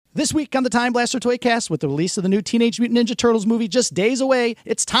This week on the Time Blaster Toycast, with the release of the new Teenage Mutant Ninja Turtles movie just days away,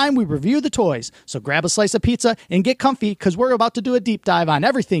 it's time we review the toys. So grab a slice of pizza and get comfy, because we're about to do a deep dive on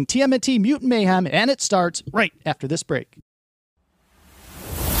everything TMNT Mutant Mayhem, and it starts right after this break.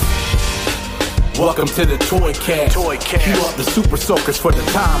 Welcome to the Toycast. Cue up the super soakers for the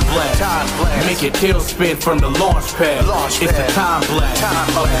Time Blast. Make your tail spin from the launch pad. It's the Time Blast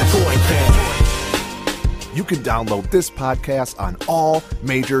of the Toycast. You can download this podcast on all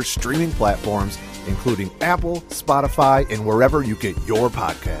major streaming platforms, including Apple, Spotify, and wherever you get your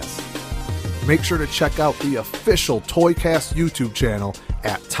podcasts. Make sure to check out the official Toycast YouTube channel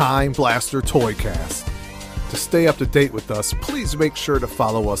at Time Blaster Toycast. To stay up to date with us, please make sure to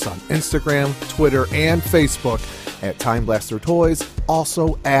follow us on Instagram, Twitter, and Facebook at Time Blaster Toys,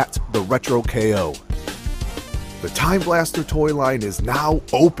 also at The Retro KO. The Time Blaster toy line is now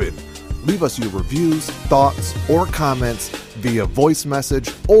open. Leave us your reviews, thoughts, or comments via voice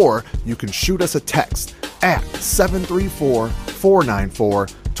message, or you can shoot us a text at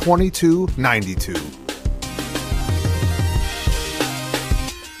 734-494-2292.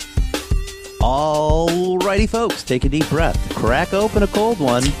 Alrighty, folks, take a deep breath, crack open a cold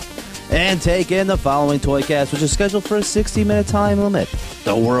one, and take in the following Toycast, which is scheduled for a 60-minute time limit.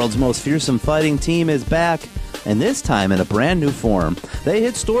 The world's most fearsome fighting team is back, and this time in a brand new form. They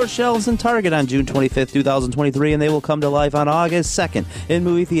hit store shelves and Target on June 25th, 2023, and they will come to life on August 2nd in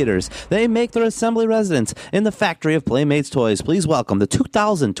movie theaters. They make their assembly residence in the factory of Playmates Toys. Please welcome the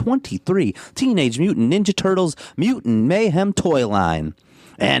 2023 Teenage Mutant Ninja Turtles Mutant Mayhem toy line.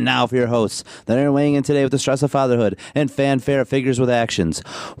 And now for your hosts that are weighing in today with the stress of fatherhood and fanfare figures with actions.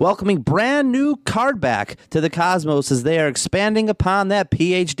 Welcoming brand new card back to the cosmos as they are expanding upon that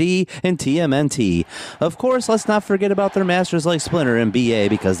PhD in TMNT. Of course, let's not forget about their masters like Splinter and BA,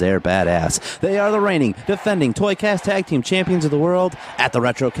 because they're badass. They are the reigning, defending Toycast Tag Team Champions of the world at the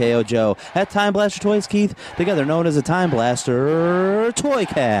Retro KO Joe at Time Blaster Toys Keith, together known as the Time Blaster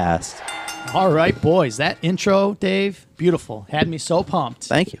Toycast. All right, boys, that intro, Dave, beautiful. Had me so pumped.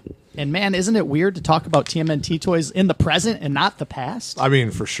 Thank you. And man, isn't it weird to talk about TMNT toys in the present and not the past? I mean,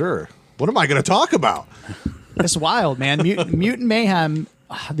 for sure. What am I going to talk about? It's wild, man. Mutant Mayhem,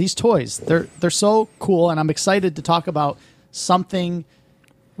 these toys, they're so cool, and I'm excited to talk about something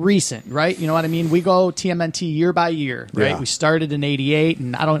recent, right? You know what I mean? We go TMNT year by year, right? Yeah. We started in 88,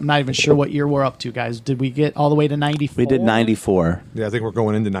 and I'm not even sure what year we're up to, guys. Did we get all the way to 94? We did 94. Yeah, I think we're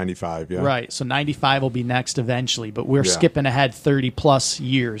going into 95, yeah. Right, so 95 will be next eventually, but we're skipping ahead 30-plus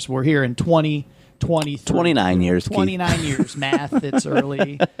years. We're here in 29 years. 29 Keith. years. Math, it's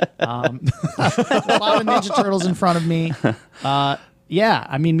early. A lot of Ninja Turtles in front of me. Yeah,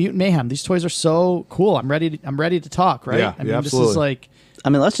 I mean, Mutant Mayhem, these toys are so cool. I'm ready to talk, right? Yeah, I mean, absolutely. This is like... I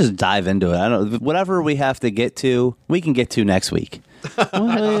mean, let's just dive into it. I don't. Whatever we have to get to, we can get to next week.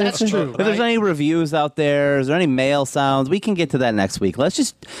 That's true. If there's any reviews out there, is there any mail sounds, we can get to that next week.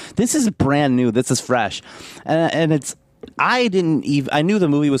 This is brand new. This is fresh, and it's. I knew the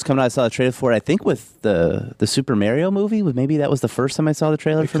movie was coming out. I saw the trailer for it. I think with the Super Mario movie. Maybe that was the first time I saw the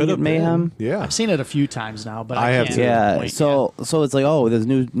trailer for Mutant Mayhem. Yeah, I've seen it a few times now, but I have can't too. Yeah, wait. so it's like, oh, there's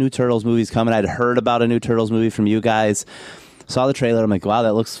new Turtles movies coming. I'd heard about a new Turtles movie from you guys. Saw the trailer. I'm like, wow,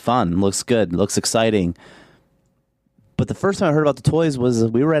 that looks fun. Looks good. Looks exciting. But the first time I heard about the toys was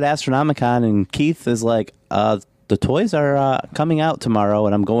we were at Astronomicon, and Keith is like, the toys are coming out tomorrow,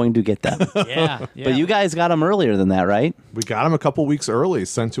 and I'm going to get them. Yeah. But you guys got them earlier than that, right? We got them a couple weeks early,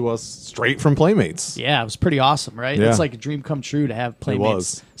 sent to us straight from Playmates. Yeah, it was pretty awesome, right? Yeah. It's like a dream come true to have Playmates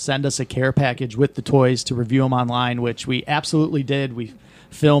was. send us a care package with the toys to review them online, which we absolutely did. We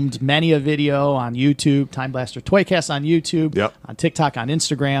filmed many a video on YouTube, Time Blaster Toycast on YouTube, on TikTok, on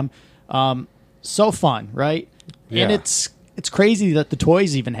Instagram. So fun, right? Yeah. And it's crazy that the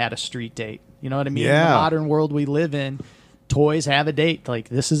toys even had a street date. You know what I mean? Yeah. In the modern world we live in, toys have a date. Like,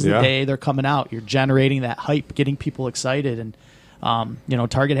 this is the day they're coming out. You're generating that hype, getting people excited. And,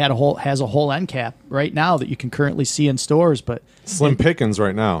 Target has a whole end cap right now that you can currently see in stores. But Slim pickings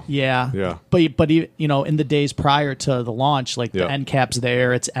right now. Yeah. But in the days prior to the launch, like the end cap's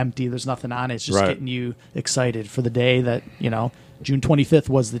there, it's empty, there's nothing on it. It's just getting you excited for the day that, June 25th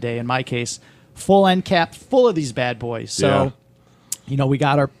was the day in my case. Full end cap, full of these bad boys. So, we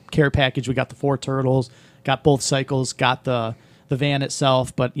got our care package. We got the 4 turtles, got both cycles, got the van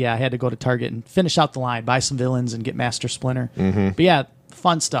itself. But I had to go to Target and finish out the line, buy some villains, and get Master Splinter. Mm-hmm. But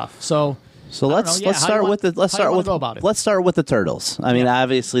fun stuff. So let's start with the turtles. I mean,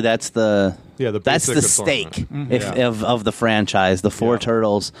 obviously that's the stake of the franchise. The 4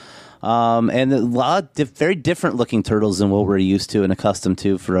 turtles. And a lot of very different looking turtles than what we're used to and accustomed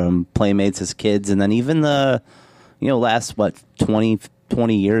to from Playmates as kids, and then even the last 20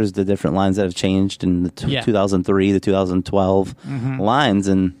 20 years, the different lines that have changed in the 2003 to 2012 lines,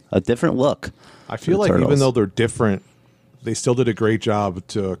 and a different look. I feel like even though they're different, they still did a great job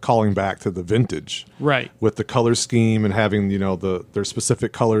to calling back to the vintage, right? With the color scheme and having their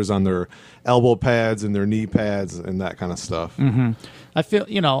specific colors on their elbow pads and their knee pads and that kind of stuff. I feel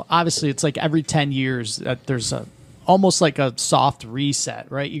obviously it's like every 10 years that there's almost like a soft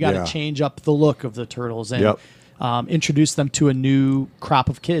reset, right? You got to change up the look of the Turtles and introduce them to a new crop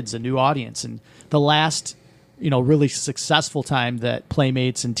of kids, a new audience. And the last really successful time that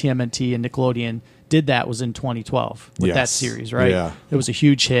Playmates and TMNT and Nickelodeon did that was in 2012 with that series, right? Yeah. It was a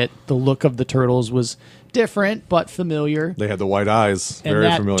huge hit. The look of the Turtles was different but familiar. They had the white eyes, and very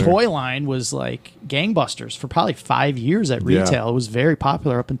that familiar. Toy line was like gangbusters for probably 5 years at retail. It was very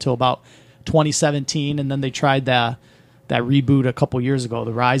popular up until about 2017, and then they tried that reboot a couple years ago,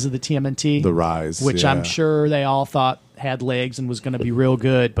 The Rise of the TMNT. The Rise, which I'm sure they all thought had legs and was going to be real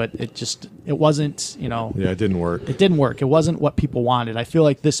good, but it wasn't, it didn't work. It didn't work. It wasn't what people wanted. I feel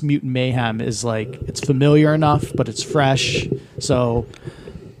like this Mutant Mayhem is like, it's familiar enough, but it's fresh. So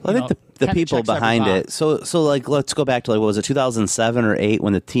I think the people behind it. So like, let's go back to what was it, 2007 or 8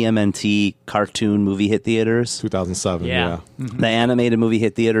 when the TMNT cartoon movie hit theaters? 2007, yeah. The animated movie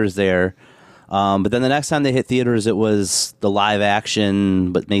hit theaters there. But then the next time they hit theaters, it was the live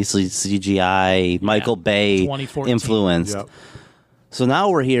action, but basically CGI, Michael Bay influenced. Yep. So now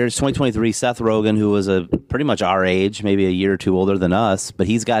we're here. It's 2023. Seth Rogen, who was pretty much our age, maybe a year or two older than us, but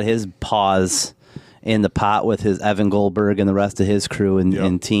he's got his paws in the pot with his Evan Goldberg and the rest of his crew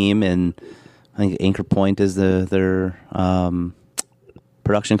and team. And I think Anchor Point is their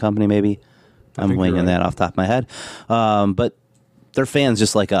production company, maybe. I'm winging that off the top of my head. But they're fans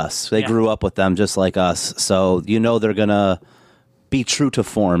just like us. They grew up with them just like us. So they're going to be true to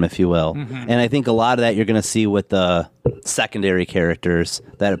form, if you will. And I think a lot of that you're going to see with the secondary characters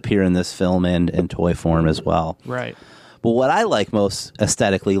that appear in this film and toy form as well. Right. But what I like most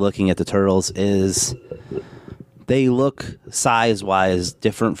aesthetically looking at the Turtles is they look size-wise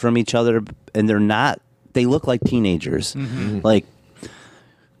different from each other, and they look like teenagers. Like,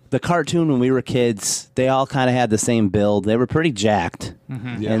 the cartoon when we were kids, they all kind of had the same build. They were pretty jacked.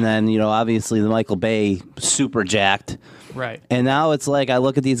 And then, obviously the Michael Bay, super jacked. Right. And now it's like I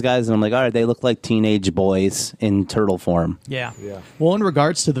look at these guys and I'm like, all right, they look like teenage boys in turtle form. Yeah. Well, in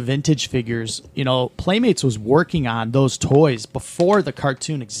regards to the vintage figures, Playmates was working on those toys before the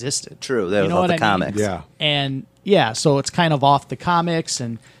cartoon existed. True. That was off the comics. Yeah. And so it's kind of off the comics,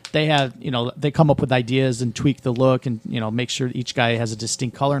 and they have, they come up with ideas and tweak the look and, make sure each guy has a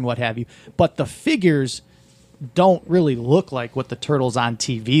distinct color and what have you. But the figures don't really look like what the Turtles on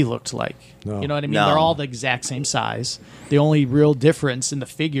TV looked like. No. You know what I mean? No. They're all the exact same size. The only real difference in the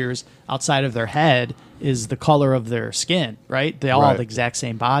figures outside of their head is the color of their skin, right? They all have the exact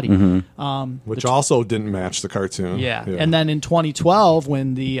same body. Which also didn't match the cartoon. Yeah. And then in 2012,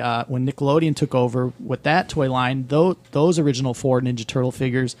 when when Nickelodeon took over with that toy line, those original 4 Ninja Turtle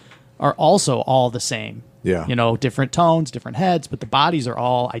figures are also all the same. Yeah. Different tones, different heads, but the bodies are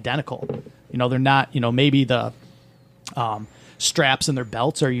all identical. They're not, maybe the straps and their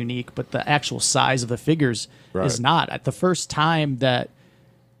belts are unique, but the actual size of the figures is not. At the first time that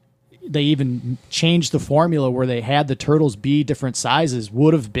they even changed the formula where they had the Turtles be different sizes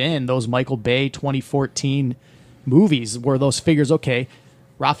would have been those Michael Bay 2014 movies where those figures,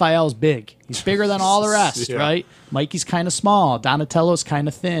 Raphael's big. He's bigger than all the rest, right? Mikey's kind of small. Donatello's kind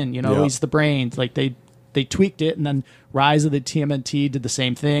of thin. He's the brains. Like they tweaked it, and then Rise of the TMNT did the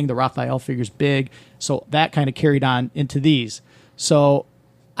same thing. The Raphael figure's big. So that kind of carried on into these. So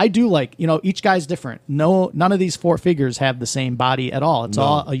I do like, each guy's different. None of these 4 figures have the same body at all. It's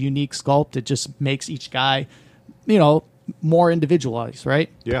all a unique sculpt. It just makes each guy, more individualized, right?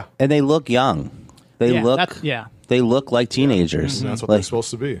 Yeah. And they look young. They look like teenagers. And that's what they're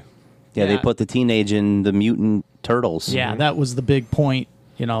supposed to be. Yeah, they put the teenage in the mutant turtles. Yeah, that was the big point,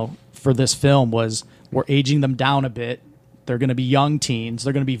 for this film was we're aging them down a bit. They're going to be young teens.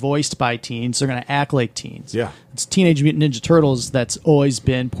 They're going to be voiced by teens. They're going to act like teens. Yeah. It's Teenage Mutant Ninja Turtles that's always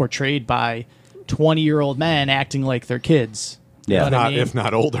been portrayed by 20-year-old men acting like they're kids. Yeah. If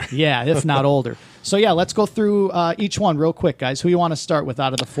not older. Yeah, if not older. So, let's go through each one real quick, guys. Who you want to start with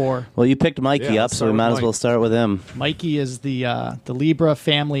out of the 4? Well, you picked Mikey up, so we might as well start with him. Mikey is the Libra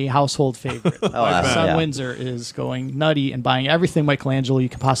family household favorite. My son Windsor is going nutty and buying everything Michelangelo you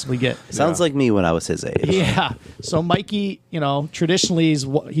could possibly get. Sounds like me when I was his age. Yeah. So Mikey, traditionally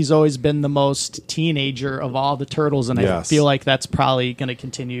he's always been the most teenager of all the Turtles, and I feel like that's probably going to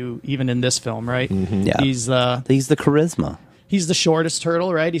continue even in this film, right? Yeah. He's the charisma. He's the shortest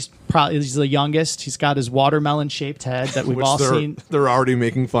turtle, right? He's the youngest. He's got his watermelon-shaped head that we've all seen. They're already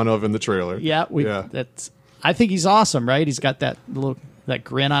making fun of in the trailer. Yeah, I think he's awesome, right? He's got that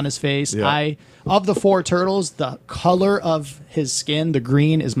grin on his face. Yeah. Of the 4 turtles, the color of his skin, the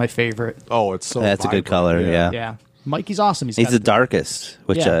green, is my favorite. Oh, it's so That's vibrant. a good color, yeah. Yeah, Mikey's awesome. He's the darkest,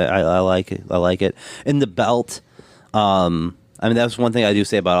 which I like it. I like it. And the belt, I mean, that's one thing I do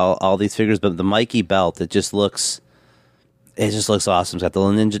say about all these figures, but the Mikey belt, it just looks awesome. It's got the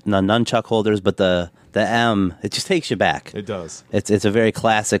nunchuck holders, but the M, it just takes you back. It does. It's a very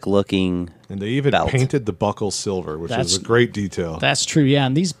classic looking And they even belt. painted the buckle silver, which is a great detail. That's true, yeah.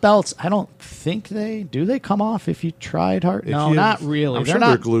 And these belts, I don't think they come off if you tried hard. No, not really. I'm sure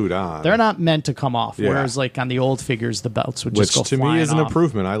they're glued on. They're not meant to come off. Yeah. Whereas, like on the old figures, the belts would just go Which to flying me is an off.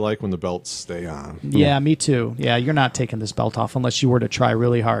 improvement. I like when the belts stay on. Yeah, me too. Yeah, you're not taking this belt off unless you were to try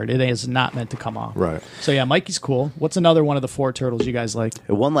really hard. It is not meant to come off. Right. So yeah, Mikey's cool. What's another one of the 4 turtles you guys like?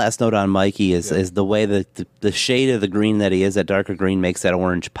 One last note on Mikey is the way that the shade of the green that he is, that darker green, makes that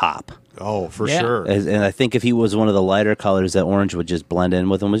orange pop. Oh, for Yeah. sure. And I think if he was one of the lighter colors, that orange would just blend in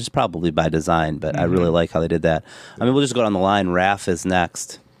with him, which is probably by design, but I really like how they did that. I mean, we'll just go down the line. Raph is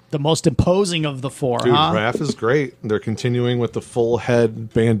next. The most imposing of the 4, Dude, huh? Raph is great. They're continuing with the full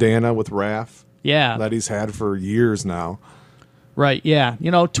head bandana with Raph Yeah. that he's had for years now. Right, yeah.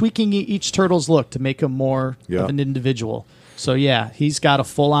 Tweaking each turtle's look to make him more of an individual. So, yeah, he's got a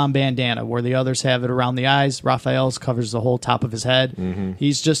full-on bandana where the others have it around the eyes. Raphael's covers the whole top of his head. Mm-hmm.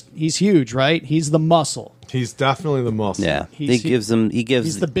 He's huge, right? He's the muscle. He's definitely the muscle. Yeah. He's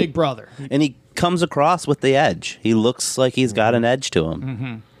the big brother. And he comes across with the edge. He looks like he's got an edge to him.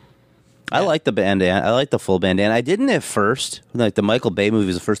 Mm-hmm. I like the bandana. I like the full bandana. I didn't at first. Like the Michael Bay movie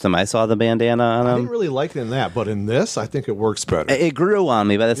was the first time I saw the bandana on him. I didn't really like it in that, but in this, I think it works better. It grew on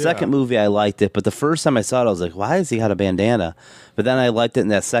me. By the second movie, I liked it. But the first time I saw it, I was like, why has he got a bandana? But then I liked it in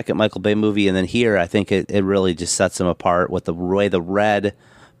that second Michael Bay movie. And then here, I think it really just sets him apart with the way the red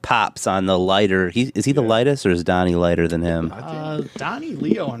pops on the lighter. Is he the lightest, or is Donnie lighter than him? Donnie,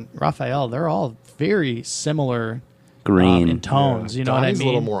 Leo, and Raphael, they're all very similar Green. in tones. You know Donnie's what I mean?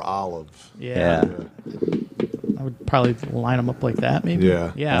 a little more olive. Yeah. I would probably line them up like that, maybe.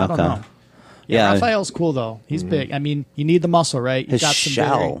 Yeah. Yeah, I don't know. Yeah. Raphael's cool, though. He's big. I mean, you need the muscle, right? His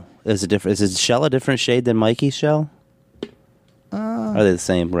shell is his shell a different shade than Mikey's shell? Are they the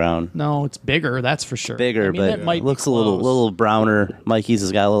same brown? No, it's bigger, that's for sure. Bigger, I mean, but that might it looks be a close. little browner. Mikey's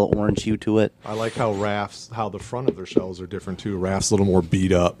has got a little orange hue to it. I like how how the front of their shells are different too. Raph's a little more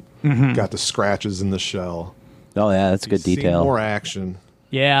beat up. Mm-hmm. Got the scratches in the shell. Oh, yeah, that's a good Seen detail. more action.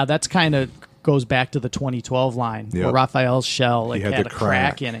 Yeah, that's kind of goes back to the 2012 line where Yep. Raphael's shell He had had the a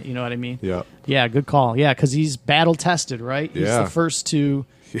crack crack. in it. You know what I mean? Yep. Yeah, good call. Yeah, because he's battle tested, right? He's Yeah. the first to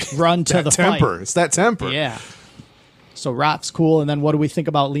run to That the temper. fight. It's that temper. Yeah. So Rap's cool, and then what do we think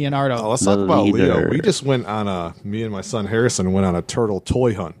about Leonardo? Oh, let's talk about leader. Leo. We just went on me and my son Harrison went on a turtle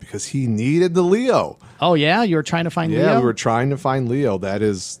toy hunt because he needed the Leo. Oh yeah, you were trying to find Yeah, Leo? we were trying to find Leo.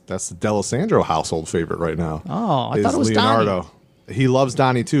 That's the D'Alessandro household favorite right now. Oh, I is thought it was Leonardo. Donnie. He loves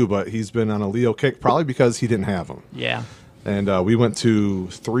Donnie too, but he's been on a Leo kick probably because he didn't have him. Yeah. And we went to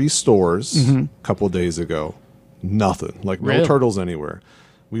 3 stores a couple of days ago. Nothing. Like Really? no turtles anywhere.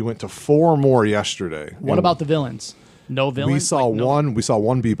 We went to 4 more yesterday. What And about the villains? No villains? we saw Like, no- one. We saw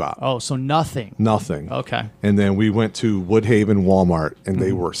one Bebop. Oh, so nothing. Nothing. Okay. And then we went to Woodhaven Walmart, and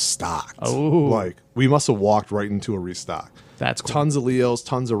they were stocked. Oh. Like we must have walked right into a restock. That's cool. Tons of Leos,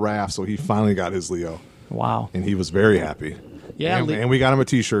 tons of Raph. So he finally got his Leo, Wow. and he was very happy. Yeah, and we got him a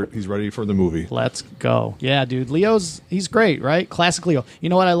T-shirt. He's ready for the movie. Let's go. Yeah, dude. He's great, right? Classic Leo. You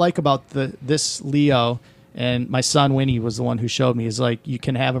know what I like about this Leo, and my son Winnie was the one who showed me, is like you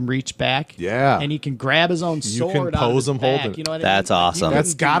can have him reach back. Yeah. And he can grab his own sword can out of pose his him back, holding. You know what That's I mean? Like, awesome. you That's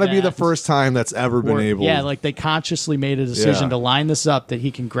couldn't do got to be the that. first time that's ever been able. Yeah, like they consciously made a decision Yeah. to line this up that he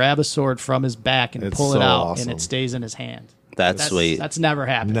can grab a sword from his back and It's pull it so out, awesome. and it stays in his hand. That's sweet. That's never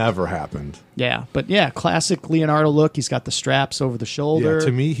happened. Never happened. Yeah, but yeah, classic Leonardo look. He's got the straps over the shoulder. Yeah,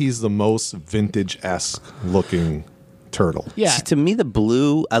 to me, he's the most vintage-esque looking turtle. Yeah, See, to me, the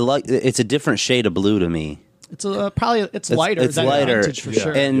blue, it's a different shade of blue to me. it's probably lighter. It's than lighter, vintage for Yeah.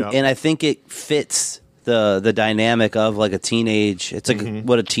 sure. and Yep. and I think it fits the dynamic of like a teenage. It's like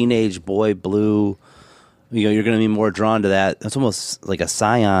what a teenage boy blue. You're going to be more drawn to that. It's almost like a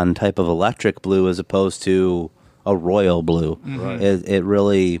cyan type of electric blue as opposed to a royal blue. Right. It's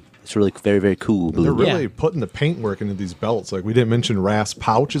really very, very cool blue. They're really Yeah. putting the paintwork into these belts. Like we didn't mention Raph's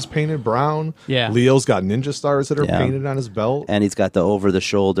pouch is painted brown. Yeah. Leo's got ninja stars that are Yeah. painted on his belt. And he's got the over the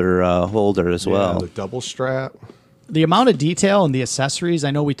shoulder holder as Yeah, well. the double strap. the amount of detail and the accessories,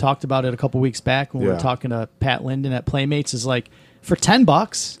 I know we talked about it a couple weeks back when we were talking to Pat Linden at Playmates, is like for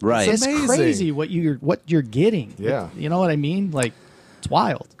 $10, right? It's crazy what you're getting. Yeah. You know what I mean? Like, it's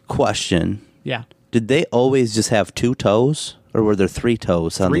wild. Question. Yeah. Did they always just have 2 toes? Or were there 3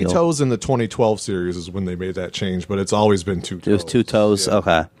 toes? On 3 toes in the 2012 series is when they made that change, but it's always been 2 toes. It was 2 toes? Yeah.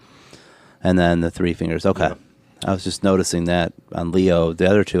 Okay. And then the 3 fingers. Okay. Yep. I was just noticing that on Leo. The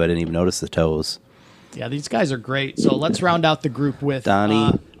other 2, I didn't even notice the toes. Yeah, these guys are great. So let's round out the group with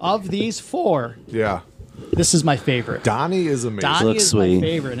Donnie. Of these 4, Yeah. this is my favorite. Donnie is amazing. Donnie Looks is sweet. my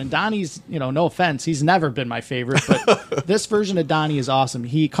favorite. And Donnie's, no offense, he's never been my favorite, but this version of Donnie is awesome.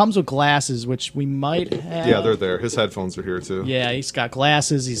 He comes with glasses, which we might have. Yeah, they're there. His headphones are here, too. Yeah, he's got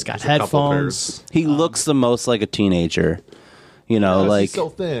glasses. He's got There's a couple headphones. pairs. He looks the most like a teenager. Like he's so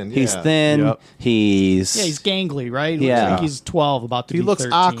thin. He's Yeah. thin. Yep. He's gangly, right? He Yeah. looks like he's 12, about to He be looks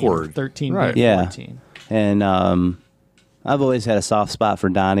 13. awkward. 13, Right. Yeah. 14. And I've always had a soft spot for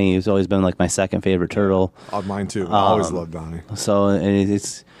Donnie. He's always been like my second favorite turtle. Oh, mine, too. I always loved Donnie. So and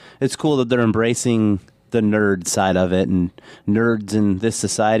it's cool that they're embracing the nerd side of it, and nerds in this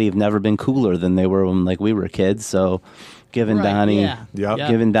society have never been cooler than they were when we were kids. So giving Right, Donnie, Yep.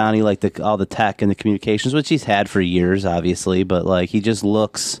 giving Donnie all the tech and the communications, which he's had for years, obviously, but he just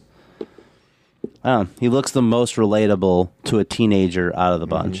looks. He looks the most relatable to a teenager out of the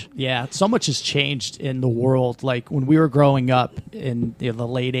bunch. Yeah, so much has changed in the world. Like when we were growing up in the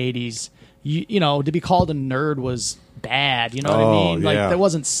late 80s, to be called a nerd was bad. You know what I mean? Like that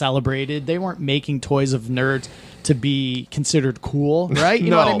wasn't celebrated. They weren't making toys of nerds to be considered cool, right? You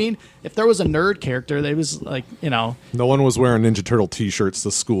know what I mean? If there was a nerd character, they was No one was wearing Ninja Turtle T-shirts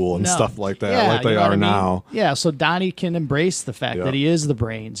to school and stuff like that, like they are now. Yeah, so Donnie can embrace the fact that he is the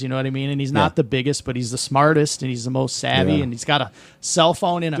brains, you know what I mean? And he's not the biggest, but he's the smartest, and he's the most savvy, and he's got a cell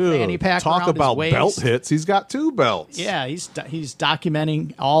phone in a fanny pack talk around about his waist. belt hits. He's got 2 belts. Yeah, he's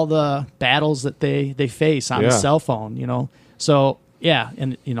documenting all the battles that they face on his cell phone, So, yeah,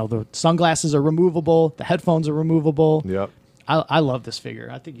 and, the sunglasses are removable. The headphones are removable. Yep. I love this figure.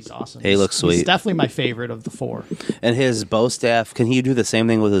 I think he's awesome. He looks sweet. He's definitely my favorite of the 4. And his bow staff, can he do the same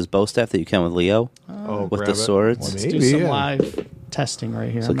thing with his bow staff that you can with Leo? With grab the it. swords? Well, Let's maybe, do some yeah. live testing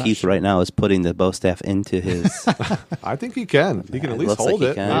right here. So I'm not Keith sure. right now is putting the bow staff into his... I think he can. He can at it least looks like hold he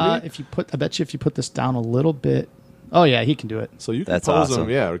it. can. Maybe. I bet you if you put this down a little bit. Oh yeah, he can do it. So you can That's pose awesome. him.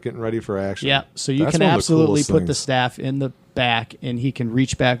 Yeah, we're getting ready for action. Yeah, so you That's can one of the absolutely coolest put the things. staff in the back, and he can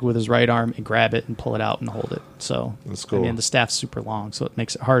reach back with his right arm and grab it and pull it out and hold it. So That's cool. I mean, the staff's super long, so it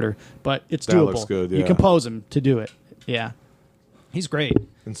makes it harder, but it's That doable. looks good, You yeah. can pose him to do it. Yeah, he's great.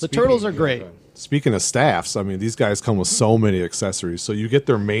 And The turtles are great. Speaking of staffs, I mean, these guys come with so many accessories. So you get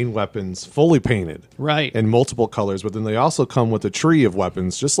their main weapons fully painted. Right. In multiple colors, but then they also come with a tree of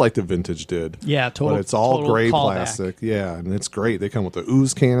weapons, just like the vintage did. Yeah, total. But it's all total gray callback. plastic. Yeah, and it's great. They come with the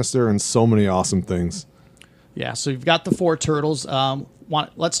ooze canister and so many awesome things. Yeah, so you've got the 4 turtles.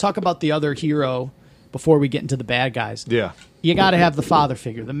 Let's talk about the other hero before we get into the bad guys. Yeah. You got to have the father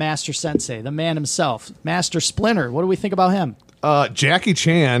figure, the master sensei, the man himself, Master Splinter. What do we think about him? Jackie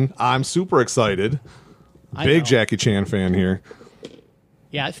Chan, I'm super excited. I Big know. Jackie Chan fan here.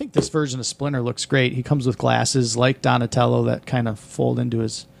 Yeah, I think this version of Splinter looks great. He comes with glasses like Donatello that kind of fold into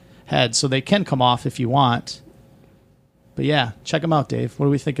his head, so they can come off if you want. But yeah, check him out, Dave. What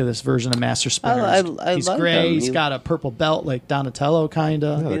do we think of this version of Master Splinter? I He's like gray. him. He's got a purple belt like Donatello, kind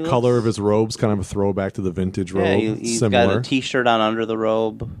of. Yeah, the color of his robe's kind of a throwback to the vintage robe. He's Similar. got a T-shirt on under the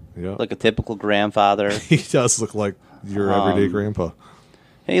robe, Yeah. like a typical grandfather. He does look like your everyday grandpa.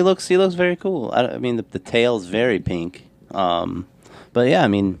 He looks very cool. I mean, the tail's very pink. But yeah, I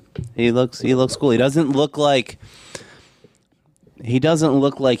mean, he looks cool. He doesn't look like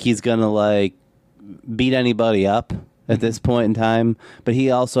he's gonna like beat anybody up at this point in time. But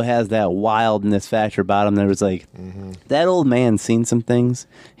he also has that wildness factor about him. There was like that old man's seen some things.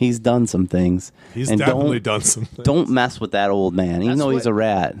 He's done some things. He's And definitely done some things. Don't mess with that old man, even That's though he's what- a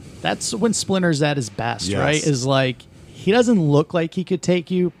rat. That's when Splinter's at his best, Yes. right? Is like he doesn't look like he could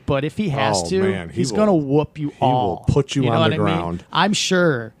take you, but if he has Oh, to, man, he he's will- going to whoop you all. will put you on know the what I mean? ground. I'm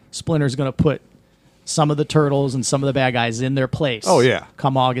sure Splinter's going to put some of the turtles and some of the bad guys in their place. Oh, yeah.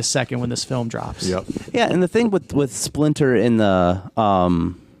 Come August 2nd when this film drops. Yep. Yeah, and the thing with Splinter in the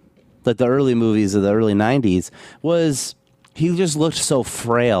like the early movies of the early 90s was he just looked so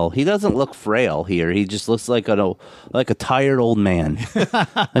frail. He doesn't look frail here. He just looks like a tired old man.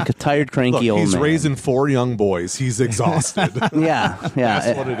 Like a tired, cranky Look, old he's man. raising 4 young boys. He's exhausted. Yeah.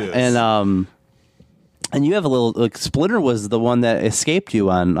 That's what it is. And And you have a little, like, Splinter was the one that escaped you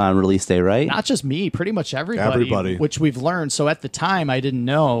on release day, right? Not just me, pretty much everybody. Which we've learned. So at the time, I didn't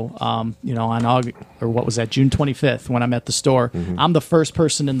know, on August, or what was that, June 25th, when I'm at the store, I'm the first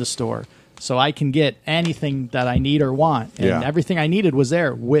person in the store. So I can get anything that I need or want. And everything I needed was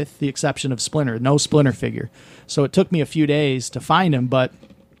there, with the exception of Splinter. No Splinter figure. So it took me a few days to find him, but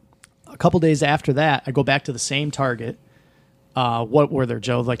a couple days after that, I go back to the same Target. What were there,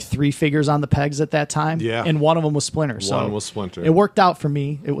 Joe? Like 3 figures on the pegs at that time? Yeah. And one of them was Splinter. So one was Splinter. It worked out for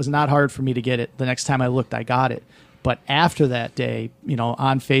me. It was not hard for me to get it. The next time I looked, I got it. But after that day,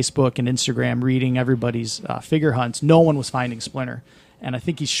 on Facebook and Instagram, reading everybody's figure hunts, no one was finding Splinter. And I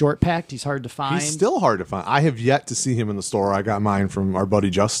think he's short-packed. He's hard to find. He's still hard to find. I have yet to see him in the store. I got mine from our buddy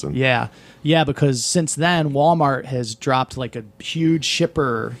Justin. Yeah. Yeah, because since then, Walmart has dropped like a huge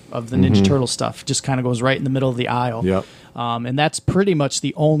shipper of the Ninja Turtle stuff. Just kind of goes right in the middle of the aisle. Yep. And that's pretty much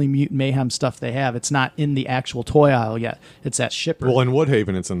the only Mutant Mayhem stuff they have. It's not in the actual toy aisle yet. It's that shipper. Well, in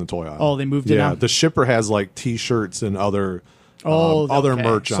Woodhaven, it's in the toy aisle. Oh, they moved it out? Yeah, the shipper has like T-shirts and other okay.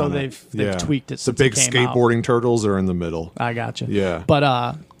 merch so on it. So they've tweaked it The since big it came skateboarding out. turtles are in the middle. I gotcha. Yeah.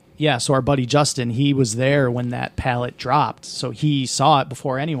 But, so our buddy Justin, he was there when that pallet dropped. So he saw it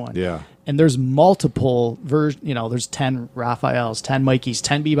before anyone. Yeah. And there's multiple versions. There's 10 Raphaels, 10 Mikeys,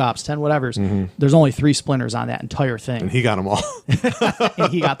 10 Bebops, 10 whatevers. There's only 3 Splinters on that entire thing. And he got them all.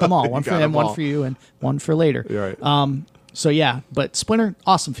 And he got them all. One for him, one for you, and one for later. You're right. So yeah, but Splinter,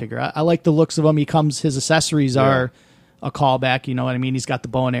 awesome figure. I like the looks of him. His accessories are a callback. You know what I mean? He's got the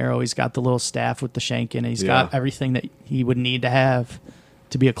bow and arrow. He's got the little staff with the shank in it. He's got everything that he would need to have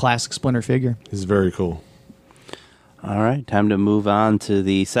to be a classic Splinter figure. He's very cool. All right, time to move on to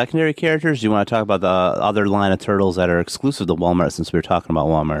the secondary characters. Do you want to talk about the other line of turtles that are exclusive to Walmart, since we were talking about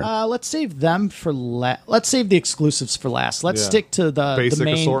Walmart? Let's save them for let's save the exclusives for last. Let's stick to the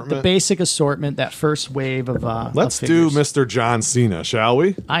basic assortment, that first wave of Let's figures. do Mr. John Cena, shall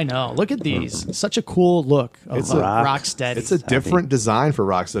we? I know. Look at these. Such a cool look of Rocksteady. It's a different design for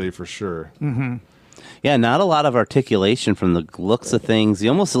Rocksteady for sure. Mm-hmm. Yeah, not a lot of articulation from the looks of things. He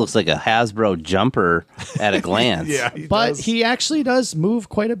almost looks like a Hasbro jumper at a glance. He actually does move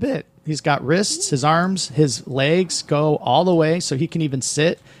quite a bit. He's got wrists, his arms, his legs go all the way, so he can even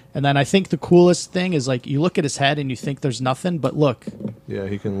sit. And then I think the coolest thing is, like, you look at his head and you think there's nothing, but look. Yeah,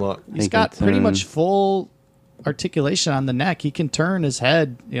 he can look. He's got pretty much full articulation on the neck. He can turn his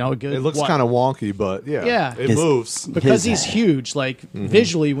head, a good. It looks kind of wonky, but it moves. Because he's huge. Like,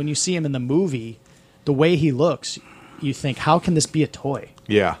 visually, when you see him in the movie, the way he looks, you think, how can this be a toy?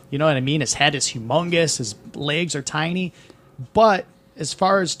 Yeah. You know what I mean? His head is humongous. His legs are tiny. But as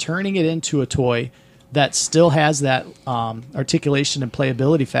far as turning it into a toy that still has that articulation and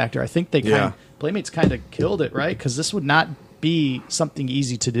playability factor, I think Playmates kind of killed it, right? Because this would not be something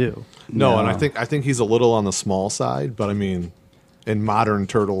easy to do. No, and I think he's a little on the small side, but I mean, in modern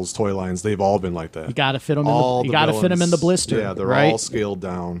Turtles toy lines, they've all been like that. You got to fit them. Fit them in the blister. Yeah, they're all scaled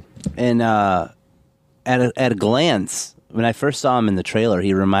down. And at a glance, when I first saw him in the trailer,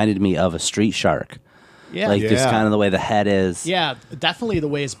 he reminded me of a Street Shark. Yeah. Just kind of the way the head is. Yeah, definitely the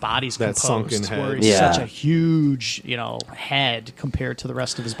way his body's that composed. Sunken head. Where he's such a huge, head compared to the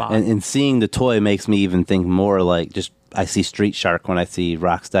rest of his body. And seeing the toy makes me even think more like I see Street Shark when I see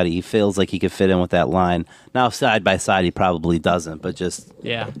Rocksteady. He feels like he could fit in with that line. Now, side by side, he probably doesn't, but just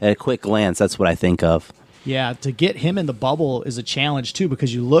at a quick glance, that's what I think of. Yeah, to get him in the bubble is a challenge, too,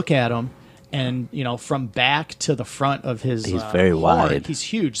 because you look at him, and, from back to the front of his he's very wide. He's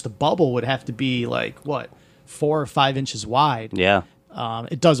huge. The bubble would have to be, 4 or 5 inches wide. Yeah.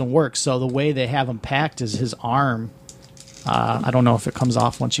 It doesn't work. So the way they have him packed is his arm. I don't know if it comes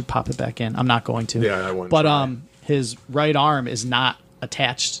off once you pop it back in. I'm not going to. Yeah, I wouldn't. But his right arm is not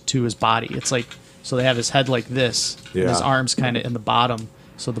attached to his body. It's so they have his head like this, and his arm's kind of in the bottom.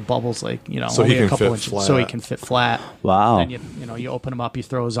 So the bubble's only a couple inches, so he can fit flat. Wow! And you open him up, you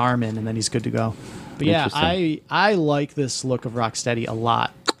throw his arm in, and then he's good to go. But yeah, I like this look of Rocksteady a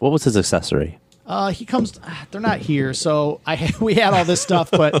lot. What was his accessory? He comes. They're not here, so we had all this stuff,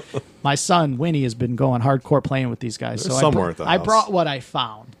 but my son Winnie has been going hardcore playing with these guys. They're so somewhere at the house. I brought what I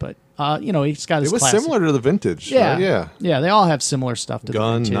found, but he's got his. It was classic. similar to the vintage. Yeah, right? yeah. They all have similar stuff to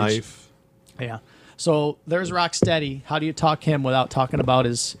gun, the vintage. knife. Yeah. So there's Rocksteady. How do you talk him without talking about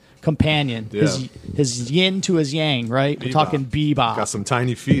his companion, his yin to his yang, right? We're talking Bebop. Got some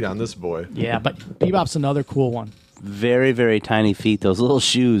tiny feet on this boy. Yeah, but Bebop's another cool one. Very, very tiny feet. Those little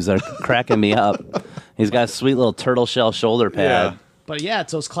shoes are cracking me up. He's got a sweet little turtle shell shoulder pad. Yeah. But yeah,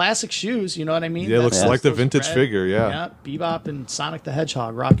 it's those classic shoes. You know what I mean? Yeah, it looks like the vintage red, figure. Yeah. Yeah, Bebop and Sonic the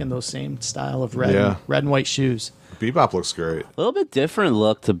Hedgehog rocking those same style of red and white shoes. Bebop looks great. A little bit different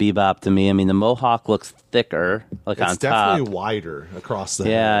look to Bebop to me. I mean, the mohawk looks thicker, like on top. It's definitely wider across the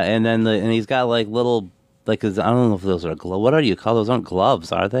Yeah, head. and then and he's got like little, like I don't know if those are gloves. What do you call those? Aren't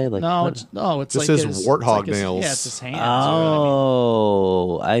gloves? Are they? Like No, it's just like his warthog nails. Yeah, it's his hands.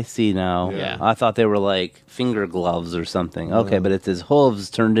 Oh, I see now. Yeah. I thought they were like finger gloves or something. Okay, but it's his hooves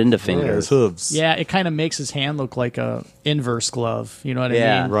turned into Yeah, fingers. his hooves. Yeah, it kind of makes his hand look like a inverse glove. You know what I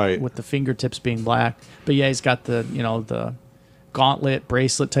Yeah. mean? Right. With the fingertips being black. But yeah, he's got the gauntlet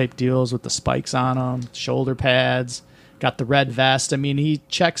bracelet type deals with the spikes on them, shoulder pads, got the red vest. I mean, he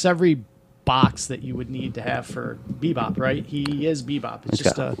checks every box that you would need to have for Bebop, right? He is Bebop. It's He's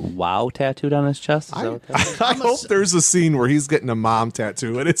just got a WoW tattooed on his chest. Is that what that is? I hope there's a scene where he's getting a mom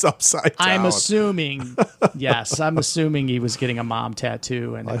tattoo and it's upside down. I'm assuming, yes, I'm assuming he was getting a mom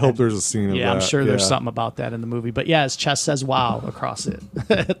tattoo. And I hope there's a scene of that. yeah, I'm sure there's something about that in the movie. But yeah, his chest says "Wow" across it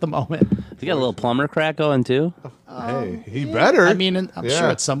at the moment. He got a little plumber crack going too. Hey, he better. I mean, I'm sure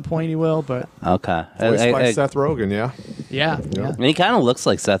at some point he will, but Okay, Voiced by Seth Rogen, yeah. yeah. And he kind of looks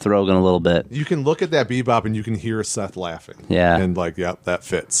like Seth Rogen a little bit. You can look at that Bebop and you can hear Seth laughing. Yeah. And like, yep, that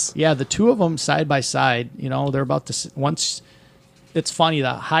fits. Yeah, the two of them side by side, they're about to once. It's funny.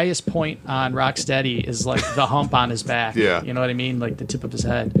 The highest point on Rocksteady is like the hump on his back. Yeah. You know what I mean, like the tip of his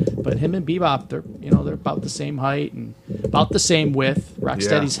head. But him and Bebop, they're about the same height and about the same width.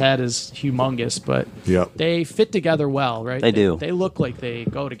 Rocksteady's head is humongous, but they fit together well, right? They do. They look like they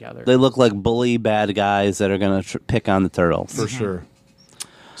go together. They look like bully bad guys that are going to pick on the turtles. For sure.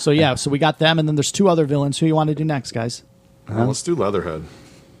 So yeah, so we got them, and then there's two other villains. Who you want to do next, guys? Let's do Leatherhead.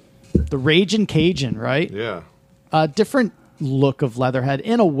 The Ragin' Cajun, right? Yeah. Different look of Leatherhead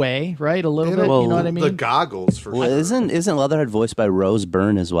in a way, right? A little bit, you know what I mean? The goggles, for Well, sure. isn't Leatherhead voiced by Rose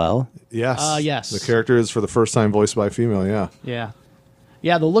Byrne as well? Yes. Yes. The character is for the first time voiced by a female, yeah. Yeah.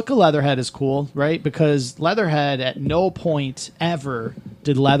 Yeah, the look of Leatherhead is cool, right? Because Leatherhead, at no point ever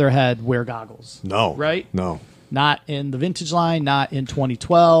did Leatherhead wear goggles. No. Right? No. Not in the vintage line, not in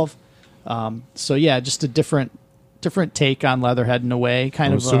 2012. So yeah, just a different take on Leatherhead in a way.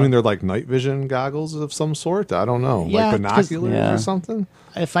 I'm assuming they're like night vision goggles of some sort. I don't know. Yeah, like binoculars yeah. or something?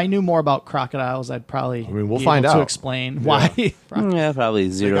 If I knew more about crocodiles, I'd probably we'll be find able to out. explain why. Yeah, probably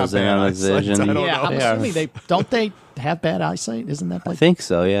zeroes in bad on his eyesight. vision. I don't Yeah, know. I'm They are. assuming they have bad eyesight. Isn't that I like think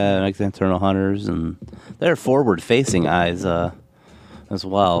so, yeah. Like the Internal Hunters, and they're forward-facing eyes as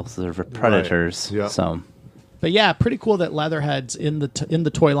well. So they're for predators. Yep. So, But yeah, pretty cool that Leatherhead's in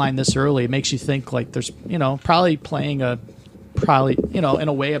the toy line this early. It makes you think like there's probably playing in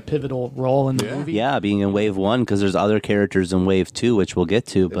a way a pivotal role in the movie. yeah, being in Wave 1, because there's other characters in Wave 2, which we'll get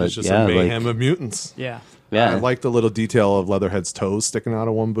to. But It's just yeah, a mayhem like, of mutants. Yeah. yeah. I like the little detail of Leatherhead's toes sticking out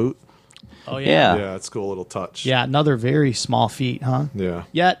of one boot. Oh Yeah. Yeah, it's a cool little touch. Yeah, another very small feet, huh? Yeah.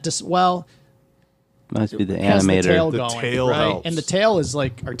 Yeah, just Must be the has the animator. tail The going, tail right? helps. And the tail is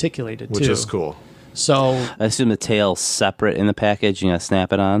like articulated Which too. is cool. So I assume the tail's separate in the package. You gotta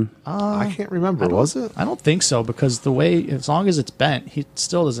snap it on. I can't remember. Was it? I don't think so because the way, as long as it's bent, he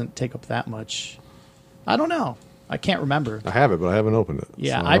still doesn't take up that much. I don't know. I can't remember. I have it, but I haven't opened it.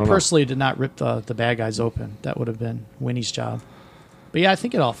 Yeah, so I don't know. personally did not rip the bad guys open. That would have been Winnie's job. But yeah, I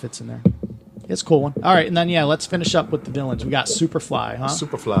think it all fits in there. It's a cool one. All right, and then yeah, let's finish up with the villains. We got Superfly, huh?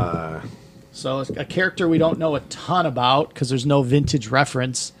 Superfly. So it's a character we don't know a ton about because there's no vintage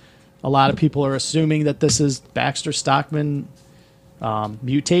reference. A lot of people are assuming that this is Baxter Stockman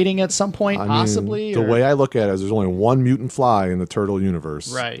mutating at some point, possibly. The way I look at it is there's only one mutant fly in the turtle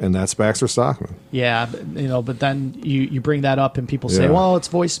universe. Right. And that's Baxter Stockman. Yeah, but then you bring that up and people say, Yeah. well, it's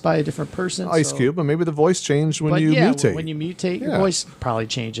voiced by a different person. Ice so- Cube, but maybe the voice changed when But you yeah, mutate. when you mutate, your Yeah. voice probably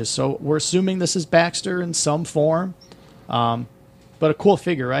changes. So we're assuming this is Baxter in some form. But a cool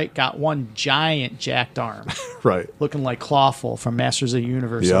figure, right? Got one giant jacked arm, Right. looking like Clawful from Masters of the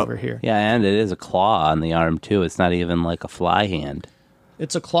Universe Yep. over here. Yeah, and it is a claw on the arm too. It's not even like a fly hand.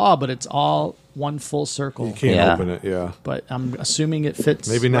 It's a claw, but it's all one full circle. You can't Yeah. open it, yeah. But I'm assuming it fits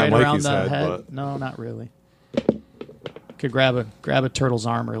Maybe not right Mikey's around the head, head. but- No, not really. Could grab a turtle's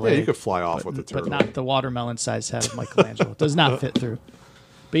arm or Yeah, leg. you could fly off with the turtle. But not the watermelon-sized head of Michelangelo. It does not fit through.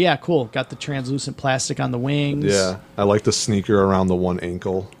 But yeah, cool. Got the translucent plastic on the wings. Yeah. I like the sneaker around the one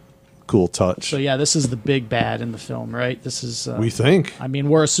ankle. Cool touch. So yeah, this is the big bad in the film, right? This is. We think. I mean,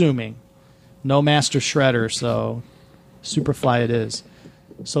 we're assuming no Master Shredder, so Superfly it is.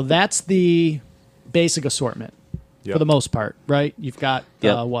 So that's the basic assortment Yep. for the most part, right? You've got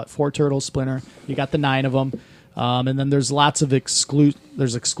Yep. 4 turtles, Splinter. You got the 9 of them, and then there's lots of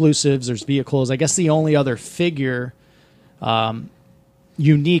there's exclusives. There's vehicles. I guess the only other figure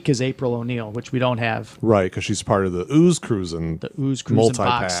unique is April O'Neil, which we don't have. Right, because she's part of the Ooze Cruisin'. The Ooze Cruisin'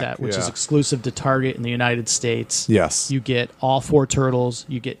 box set, which is exclusive to Target in the United States. Yes. You get all 4 turtles.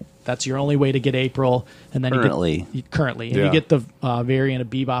 That's your only way to get April. And then currently. You get the variant of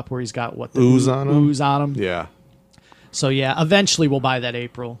Bebop where he's got the ooze on him. Yeah. So yeah, eventually we'll buy that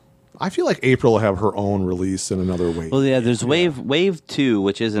April. I feel like April will have her own release in another wave. Well, yeah, there's Wave 2,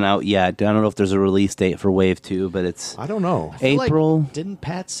 which isn't out yet. I don't know if there's a release date for Wave 2, but it's... I don't know. April. Like, didn't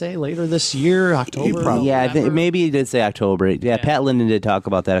Pat say later this year, October? Yeah, maybe he did say October. Yeah, Pat Linden did talk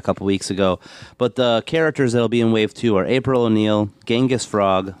about that a couple weeks ago. But the characters that'll be in Wave 2 are April O'Neil, Genghis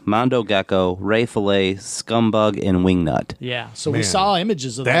Frog, Mondo Gecko, Ray Fillet, Scumbug, and Wingnut. Yeah, so we saw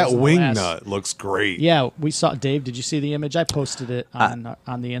images of that those. Wingnut looks great. Yeah, we saw... Dave, did you see the image? I posted it on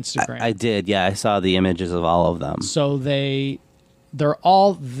the Instagram. I did, yeah. I saw the images of all of them. So they're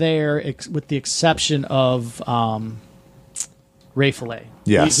all there with the exception of Ray Fillet.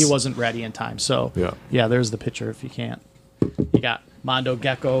 Yes. He wasn't ready in time. So yeah, there's the picture if you can't. You got Mondo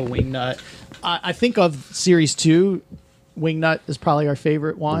Gecko, Wingnut. I think of Series 2, Wingnut is probably our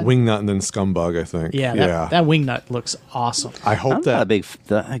favorite one. Wingnut and then Scumbug, I think. Yeah, that Wingnut looks awesome. I hope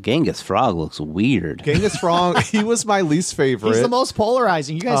the Genghis Frog looks weird. Genghis Frog, he was my least favorite. He's the most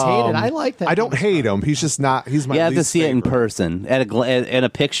polarizing. You guys hate it. I like that. I don't hate him. He's just not. He's my. You have least to see favorite. it in person. At a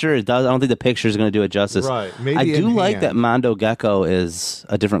picture, it does. I don't think the picture is going to do it justice. Right. Maybe I do like hand. that Mondo Gecko is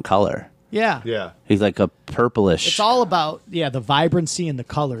a different color. Yeah. Yeah. He's like a purplish. It's all about, the vibrancy and the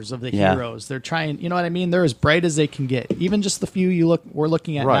colors of the heroes. They're trying, you know what I mean? They're as bright as they can get. Even just the few we're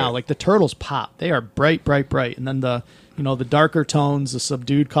looking at now, like the turtles pop. They are bright, bright, bright. And then the darker tones, the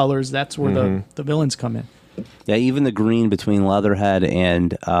subdued colors, that's where the villains come in. Yeah, even the green between Leatherhead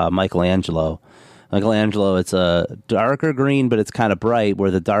and Michelangelo. Michelangelo, it's a darker green, but it's kind of bright,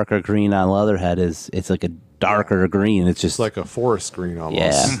 where the darker green on Leatherhead it's like a darker green. It's just like a forest green almost.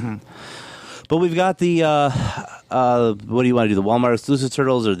 Yeah. Mm-hmm. But we've got the, what do you want to do, the Walmart exclusive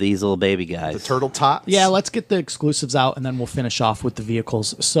turtles or these little baby guys? The turtle tots? Yeah, let's get the exclusives out, and then we'll finish off with the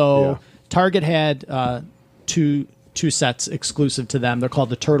vehicles. So Target had two sets exclusive to them. They're called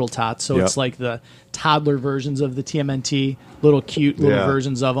the Turtle Tots. So it's like the toddler versions of the TMNT, little cute little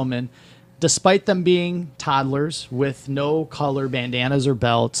versions of them. And despite them being toddlers with no color bandanas or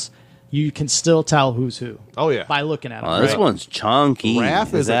belts, you can still tell who's who. Oh, yeah. By looking at them. This one's chunky.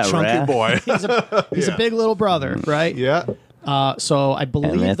 Raph is a chunky Raph? boy. He's a big little brother, right? Yeah. So I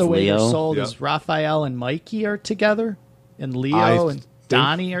believe the way Leo. they're sold is Raphael and Mikey are together, and Leo and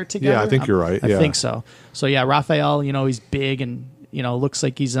Donnie are together. Yeah, I think you're right. I think so. So yeah, Raphael, he's big and looks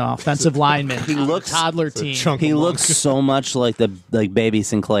like he's an offensive lineman. He looks toddler team. He looks so much like baby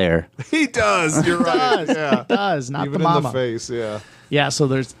Sinclair. He does. You're right. Yeah. He does. Not Even the mama. in the face. Yeah. Yeah. So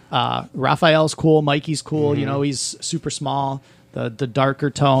there's Raphael's cool. Mikey's cool. He's super small. The darker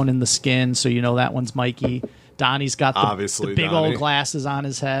tone in the skin. So that one's Mikey. Donnie's got the big old glasses on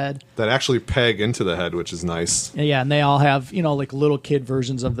his head that actually peg into the head, which is nice. Yeah, and they all have like little kid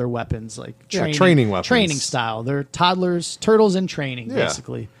versions of their weapons, like training weapons, training style. They're toddlers, turtles in training,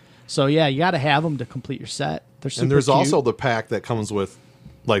 basically. So yeah, you got to have them to complete your set. They're super and there's cute. also the pack that comes with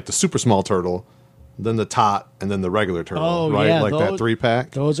like the super small turtle, then the tot, and then the regular turtle, right? Yeah, like that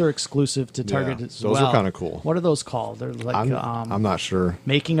 3-pack. Those are exclusive to Target as well. Those are kind of cool. What are those called? They're like I'm not sure.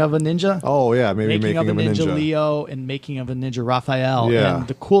 Making of a Ninja. Oh yeah, maybe Making of a Ninja Leo and Making of a Ninja Raphael. Yeah. And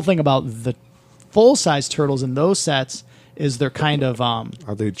the cool thing about the full-size turtles in those sets is they're kind of are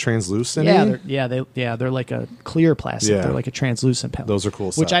they translucent? They're like a clear plastic. Yeah. They're like a translucent pellet. Those are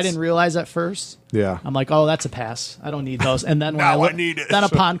cool sets. Which I didn't realize at first. Yeah. I'm like, oh, that's a pass. I don't need those. And then when I need it. Then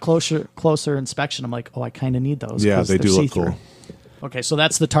upon closer inspection, I'm like, oh, I kind of need those. Yeah, they do look see-through. cool. Okay, so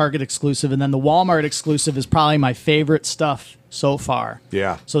that's the Target exclusive, and then the Walmart exclusive is probably my favorite stuff so far.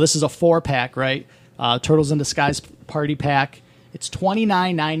 Yeah. So this is a 4-pack, right? Turtles in Disguise Party Pack. It's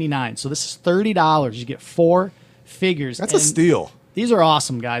 $29.99. So this is $30. You get 4 figures. That's a steal. These are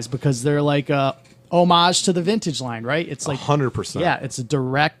awesome, guys, because they're like a homage to the vintage line, right? It's like 100%. Yeah, it's a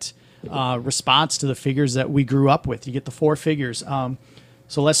direct response to the figures that we grew up with. You get the 4 figures.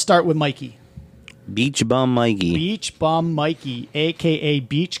 So let's start with Mikey. Beach Bum Mikey. Beach Bum Mikey, a.k.a.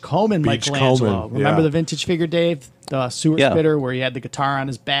 Beachcomber Michelangelo. Remember the vintage figure, Dave? The sewer spitter where he had the guitar on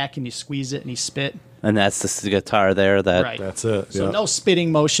his back and you squeeze it and he spit? And that's the guitar there. Right. That's it. So no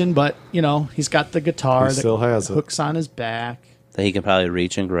spitting motion, but, he's got the guitar He still has it. hooks on his back. That he can probably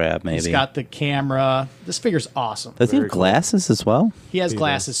reach and grab, maybe. He's got the camera. This figure's awesome. Does he have glasses as well? He has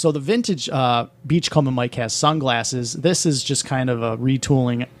glasses. So the vintage Beachcomber Mike has sunglasses. This is just kind of a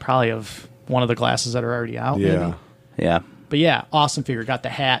retooling probably of one of the glasses that are already out. Yeah. Maybe. Yeah. But yeah, awesome figure. Got the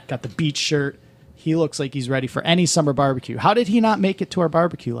hat, got the beach shirt. he looks like he's ready for any summer barbecue. How did he not make it to our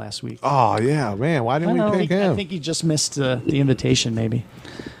barbecue last week? Oh, yeah, man. Why didn't we pick him? I think he just missed the invitation, maybe.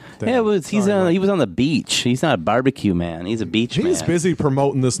 Damn. Yeah, he was on the beach. He's not a barbecue man. He's a beach man. He's busy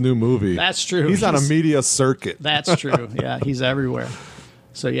promoting this new movie. That's true. He's on a media circuit. That's true. Yeah, he's everywhere.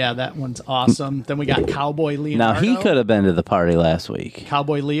 So, yeah, that one's awesome. Then we got Cowboy Leonardo. Now, he could have been to the party last week.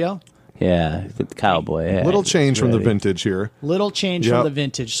 Cowboy Leo? Yeah, the cowboy. Yeah, Little change from the vintage here. Little change from the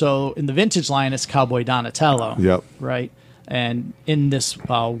vintage. So, in the vintage line, it's Cowboy Donatello. Yep. Right? And in this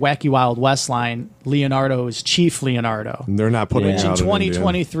Wacky Wild West line, Leonardo is Chief Leonardo. And they're not putting it out in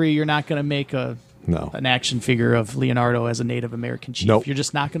 2023, you're not going to make an action figure of Leonardo as a Native American chief. Nope. You're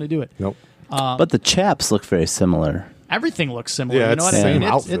just not going to do it. Nope. But the chaps look very similar. Everything looks similar. Yeah, you know it's what I mean?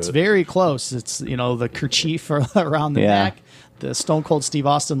 outfit. It's very close. It's, the kerchief around the back, the Stone Cold Steve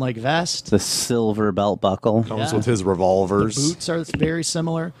Austin like vest, the silver belt buckle comes with his revolvers. The boots are very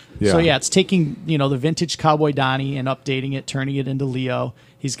similar. Yeah. So it's taking the vintage Cowboy Donnie and updating it, turning it into Leo.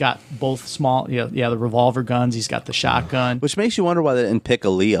 He's got both small, the revolver guns. He's got the shotgun, which makes you wonder why they didn't pick a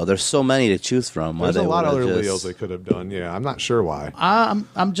Leo. There's so many to choose from. There's a lot of other Leos they could have done. Yeah, I'm not sure why.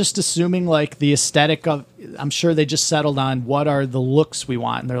 I'm just assuming like the aesthetic of. I'm sure they just settled on what are the looks we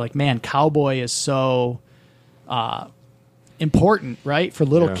want, and they're like, man, Cowboy is so important, right? For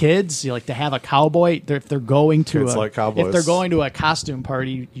little kids, you like to have a cowboy. If they're going to if they're going to a costume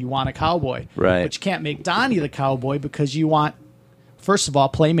party, you want a cowboy, right? But you can't make Donnie the cowboy because you want. First of all,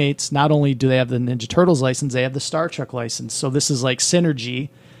 Playmates, not only do they have the Ninja Turtles license, they have the Star Trek license. So this is like synergy.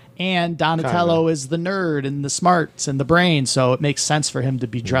 And Donatello is the nerd and the smarts and the brain, so it makes sense for him to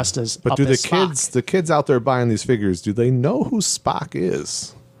be dressed as But do Spock. the kids out there buying these figures, do they know who Spock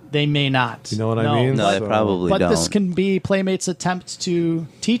is? They may not. You know what I mean? No, they probably don't. But this can be Playmates' attempt to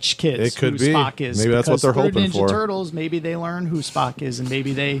teach kids who Spock is. Maybe that's what they're hoping Ninja Turtles, maybe they learn who Spock is, and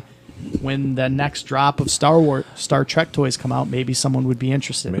maybe they... When the next drop of Star Trek toys come out, maybe someone would be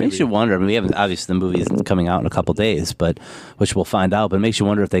interested. It makes you wonder. I mean, we haven't obviously the movie is coming out in a couple days, but which we'll find out. But it makes you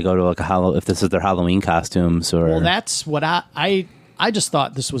wonder if they go to like if this is their Halloween costumes or. Well, that's what I just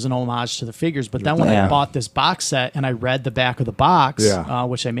thought this was an homage to the figures, but then when I bought this box set and I read the back of the box,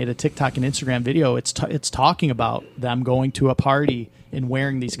 which I made a TikTok and Instagram video, it's talking about them going to a party and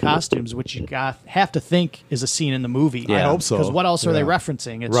wearing these costumes, which you have to think is a scene in the movie. I hope so. Because what else are they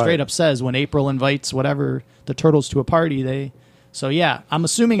referencing? It straight up says when April invites whatever the Turtles to a party, So I'm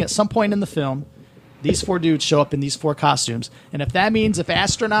assuming at some point in the film, these 4 dudes show up in these 4 costumes. And if that means if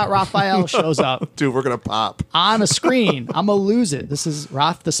astronaut Raphael shows up... Dude, we're going to pop. ...on a screen, I'm going to lose it. This is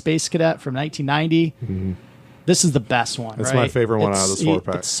Raph the Space Cadet from 1990. Mm-hmm. This is the best one, It's my favorite one out of this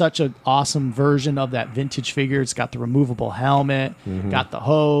 4-pack. It's such an awesome version of that vintage figure. It's got the removable helmet, got the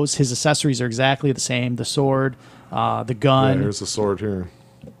hose. His accessories are exactly the same. The sword, the gun. Yeah, here's the sword here.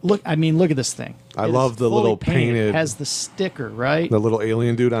 Look at this thing. I love the little painted. It has the sticker, right? The little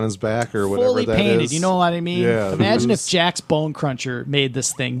alien dude on his back or whatever fully that painted, is. You know what I mean? Yeah. Imagine if Jack's Bone Cruncher made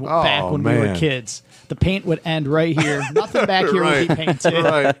this thing back when we were kids. The paint would end right here. Nothing back here would be painted.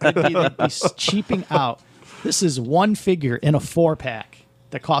 They'd be cheaping out. This is one figure in a 4-pack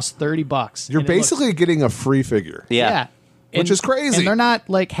that costs $30. You're basically getting a free figure. Yeah. Which is crazy. And they're not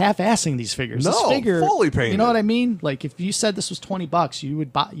like half-assing these figures. No, this figure, fully painted. You know what I mean? Like if you said this was $20,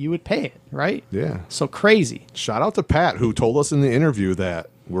 you would pay it, right? Yeah. So crazy. Shout out to Pat who told us in the interview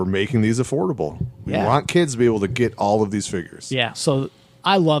that we're making these affordable. We want kids to be able to get all of these figures. Yeah. So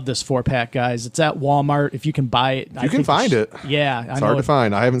I love this 4-pack, guys. It's at Walmart. If you can buy it, you can find it. Yeah, it's hard to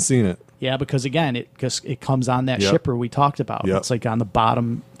find. I haven't seen it. Yeah, because again, it comes on that shipper we talked about. It's like on the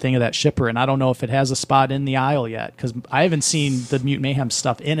bottom thing of that shipper, and I don't know if it has a spot in the aisle yet because I haven't seen the Mutant Mayhem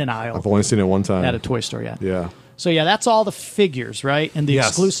stuff in an aisle. I've only seen it one time at a toy store yet. Yeah. So that's all the figures, right? And the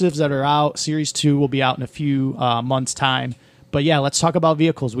exclusives that are out. Series 2 will be out in a few months' time. But let's talk about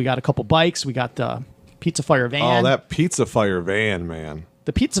vehicles. We got a couple bikes. We got the Pizza Fire van. Oh, that Pizza Fire van, man!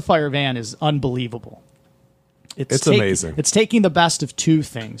 The Pizza Fire van is unbelievable. It's amazing. It's taking the best of 2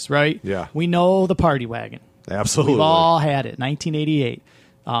 things, right? Yeah. We know the Party Wagon. Absolutely. We've all had it. 1988.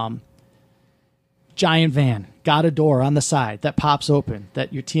 Giant van. Got a door on the side that pops open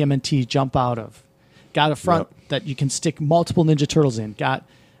that your TMNT jump out of. Got a front that you can stick multiple Ninja Turtles in. Got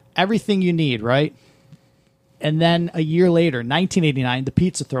everything you need, right? And then a year later, 1989, the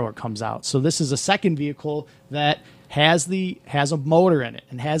Pizza Thrower comes out. So this is a second vehicle that has a motor in it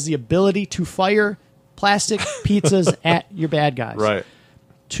and has the ability to fire plastic pizzas at your bad guys. Right.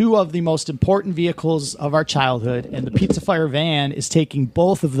 2 of the most important vehicles of our childhood, and the Pizza Fire van is taking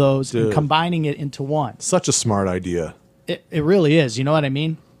both of those and combining it into one. Such a smart idea. It really is. You know what I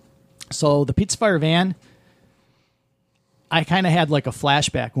mean? So the Pizza Fire van, I kind of had like a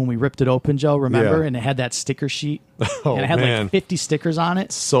flashback when we ripped it open, Joe, remember? Yeah. And it had that sticker sheet. Oh, and it had man. like 50 stickers on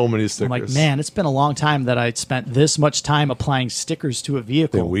it. So many stickers. I'm like, man, it's been a long time that I spent this much time applying stickers to a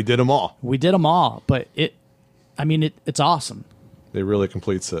vehicle. And we did them all. We did them all, but it's awesome. It really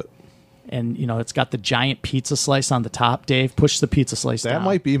completes it. And, it's got the giant pizza slice on the top, Dave. Push the pizza slice down. That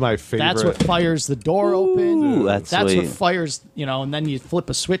might be my favorite. That's what fires the door open. Ooh, that's what sweet. fires, and then you flip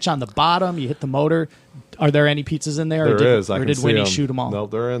a switch on the bottom, you hit the motor. Are there any pizzas in there? There is. Or did Winnie shoot them all? No,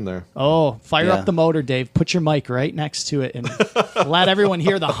 they're in there. Oh, fire Yeah. up the motor, Dave. Put your mic right next to it and let everyone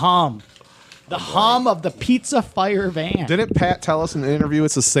hear the hum. The hum of the pizza fire van. Didn't Pat tell us in the interview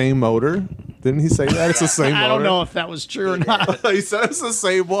it's the same motor? Didn't he say that it's the same motor? I don't know if that was true or not. He said it's the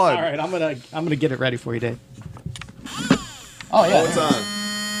same one. All right, I'm gonna get it ready for you, Dave. Oh yeah. Oh, it's on.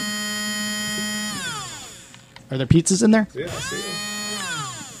 Are there pizzas in there? Yeah, I see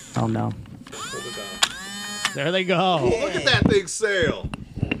it. Oh no. Hold it down. There they go. Look at that thing sail.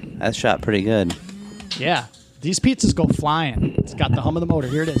 That shot pretty good. Yeah. These pizzas go flying. It's got the hum of the motor.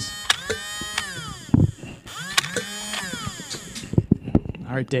 Here it is.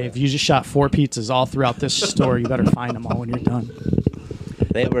 All right, Dave. You just shot 4 pizzas all throughout this store. You better find them all when you're done.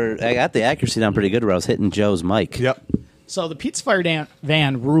 I got the accuracy down pretty good where I was hitting Joe's mic. Yep. So the Pizza Fire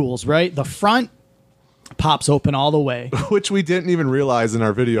van rules, right? The front pops open all the way. Which we didn't even realize in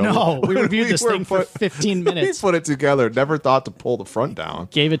our video. No, we reviewed this thing for 15 minutes. We put it together. Never thought to pull the front down.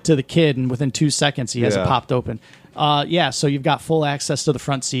 Gave it to the kid, and within 2 seconds, he has it Yeah. popped open. So you've got full access to the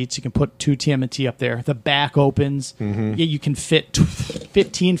front seats. You can put 2 TMNT up there. The back opens. Mm-hmm. Yeah, you can fit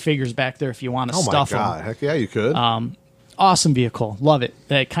 15 figures back there if you want to Oh my stuff God. them. Heck yeah, you could. Awesome vehicle. Love it.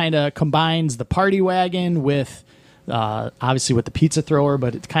 It kind of combines the party wagon with... obviously with the pizza thrower,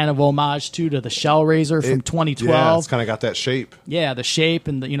 but it's kind of homage to the Shell Razor from 2012. Yeah, it's kind of got that shape. Yeah, the shape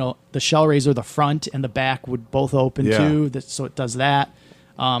and the Shell Razor, the front and the back would both open Yeah. too, so it does that.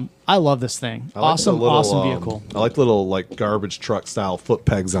 I love this thing. I like the little, Awesome vehicle. I like the little garbage truck style foot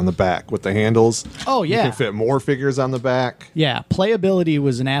pegs on the back with the handles. Oh, yeah. You can fit more figures on the back. Yeah, playability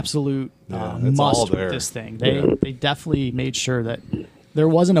was an absolute it's all must with there. this thing. Yeah. They definitely made sure that there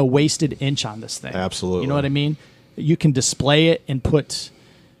wasn't a wasted inch on this thing. Absolutely. You know what I mean? You can display it and put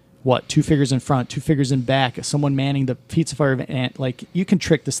 2 figures in front, 2 figures in back, someone manning the pizza fire van. You can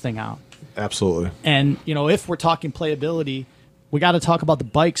trick this thing out. Absolutely. And if we're talking playability, we got to talk about the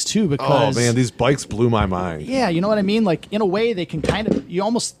bikes too, because Oh man, these bikes blew my mind. yeah, you know what I mean? In a way, they can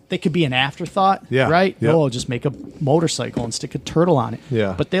they could be an afterthought, Yeah, right? yep. Oh, just make a motorcycle and stick a turtle on it.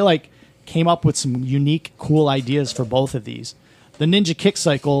 Yeah. But they came up with some unique, cool ideas for both of these. The Ninja Kick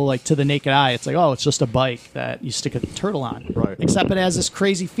Cycle, to the naked eye, it's it's just a bike that you stick a turtle on. Right. Except it has this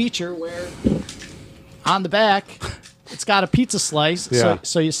crazy feature where on the back, it's got a pizza slice. Yeah.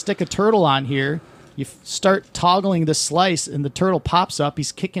 So you stick a turtle on here. You start toggling this slice, and the turtle pops up.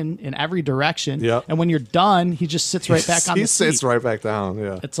 He's kicking in every direction. Yep. And when you're done, he just sits right back on the seat. He sits right back down,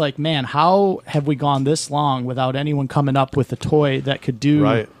 yeah. It's like, man, how have we gone this long without anyone coming up with a toy that could do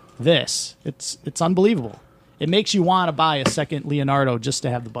Right. this? It's unbelievable. It makes you want to buy a second Leonardo just to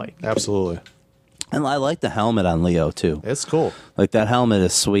have the bike. Absolutely. And I like the helmet on Leo, too. It's cool. That helmet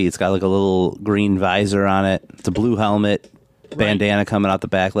is sweet. It's got a little green visor on it. It's a blue helmet, bandana coming out the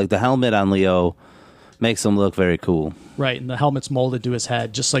back. The helmet on Leo makes him look very cool. Right, and the helmet's molded to his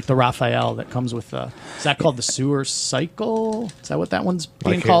head, just like the Raphael that comes with the... Is that called the Sewer Cycle? Is that what that one's I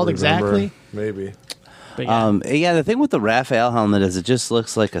being can't called remember. exactly? Maybe. But yeah. The thing with the Raphael helmet is it just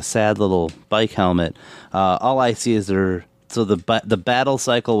looks like a sad little bike helmet. All I see is the battle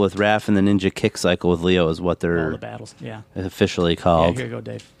cycle with Raph and the Ninja Kick Cycle with Leo is what All they're the battles, yeah. officially Yeah, called. here you go,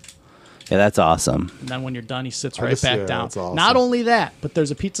 Dave. Yeah, that's awesome. And then when you're done, he sits I right just- back yeah, down. that's awesome. Not only that, but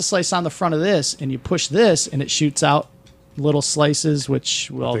there's a pizza slice on the front of this, and you push this, and it shoots out little slices, which,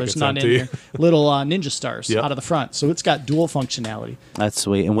 well, think there's it's none empty. in here. Little ninja stars Yep. out of the front. So it's got dual functionality. That's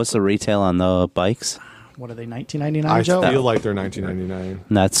sweet. And what's the retail on the bikes? What are they, $19.99, I Joe? feel like they're $19.99.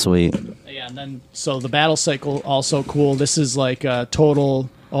 That's sweet. Yeah, and then, so the battle cycle, also cool. This is like a total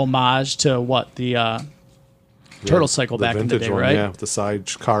homage to what the turtle cycle back in the vintage day, one, right? Yeah, with the side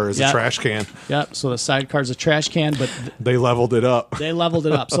car is Yep. a trash can. Yep, so the sidecar's a trash can, but They leveled it up. they leveled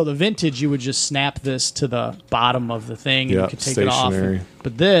it up. So the vintage, you would just snap this to the bottom of the thing, and you Yep, could take it off. stationary.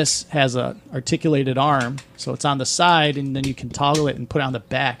 But this has a articulated arm, so it's on the side, and then you can toggle it and put it on the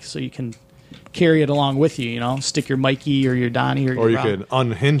back, so you can carry it along with you. Stick your Mikey or your Donnie or your Or you Rob. could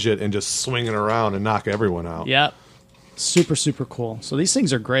unhinge it and just swing it around and knock everyone out. Yep, super super cool. So these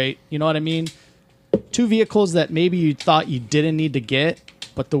things are great. You know what I mean? 2 vehicles that maybe you thought you didn't need to get,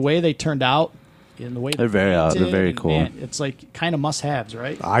 but the way they turned out, in the way they're very cool. Man, it's like kind of must-haves,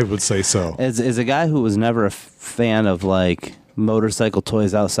 right? I would say so. As a guy who was never a fan of like motorcycle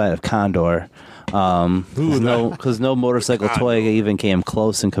toys outside of Condor, because no motorcycle toy even came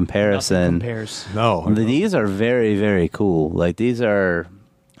close in comparison. No, these are very, very cool. Like these are,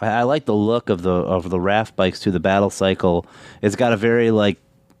 I like the look of the raft bikes too. The battle cycle, it's got a very like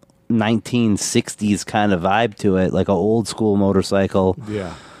 1960s kind of vibe to it, like an old school motorcycle.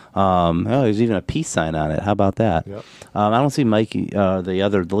 Yeah. There's even a peace sign on it. How about that? Yep. I don't see Mikey.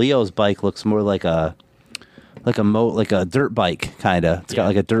 The Leo's bike looks more like a dirt bike kind of. It's got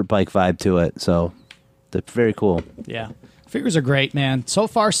like a dirt bike vibe to it. So, they're very cool. Yeah, figures are great, man. So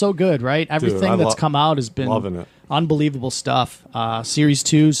far, so good, right? Everything that's come out has been loving it. Unbelievable stuff. Series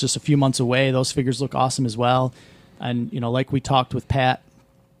 2 is just a few months away. Those figures look awesome as well. And like we talked with Pat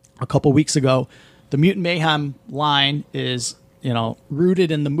a couple weeks ago, the Mutant Mayhem line is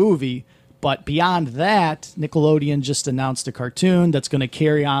rooted in the movie, but beyond that, Nickelodeon just announced a cartoon that's going to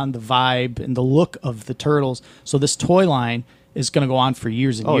carry on the vibe and the look of the Turtles. So this toy line is going to go on for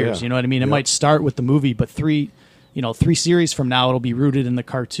years and years. Yeah. You know what I mean? It might start with the movie, but three series from now, it'll be rooted in the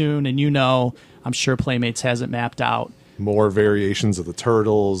cartoon. And I'm sure Playmates has it mapped out. More variations of the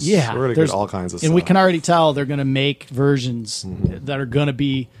Turtles. Yeah, we're going to get all kinds of stuff. And we can already tell they're going to make versions that are going to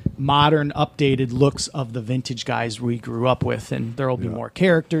be modern, updated looks of the vintage guys we grew up with, and there will be more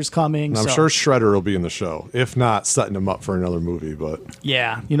characters coming. And I'm sure Shredder will be in the show, if not setting him up for another movie. But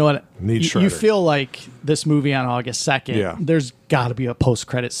yeah, you know what? Shredder. You feel like this movie on August 2nd, Yeah. there's got to be a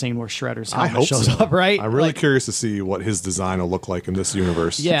post-credit scene where Shredder's helmet shows so. up, right? I'm really curious to see what his design will look like in this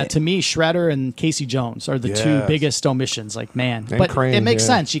universe. Yeah, to me, Shredder and Casey Jones are the two biggest omissions. Like, man, And but Crane, it makes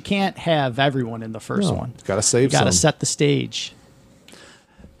sense. You can't have everyone in the first one. Got to save You got to some. set the stage.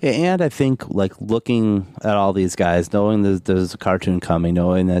 Yeah, and I think like looking at all these guys, knowing there's a cartoon coming,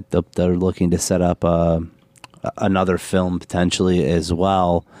 knowing that they're looking to set up another film potentially as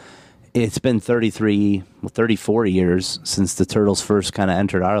well. It's been 34 years since the Turtles first kind of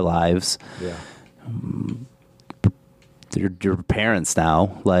entered our lives. Yeah. Your parents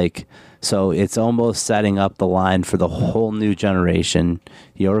now, so it's almost setting up the line for the whole new generation.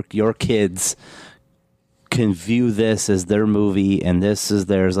 Your kids can view this as their movie, and this is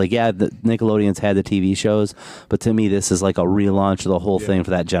theirs. The Nickelodeon's had the TV shows, but to me, this is like a relaunch of the whole thing for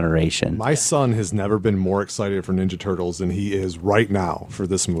that generation. My son has never been more excited for Ninja Turtles than he is right now for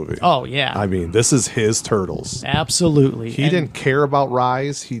this movie. Oh, yeah. I mean, this is his Turtles. Absolutely. He didn't care about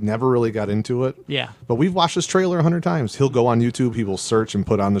Rise. He never really got into it. Yeah. But we've watched this trailer 100 times. He'll go on YouTube. He will search and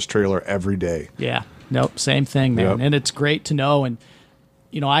put on this trailer every day. Yeah. Nope. Same thing, man. Yep. And it's great to know. And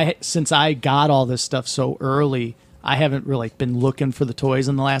since I got all this stuff so early, I haven't really been looking for the toys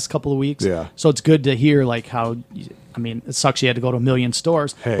in the last couple of weeks. Yeah. So it's good to hear how. It sucks you had to go to 1 million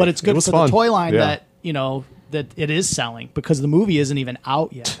stores, but it's good for fun. the toy line Yeah. that it is selling, because the movie isn't even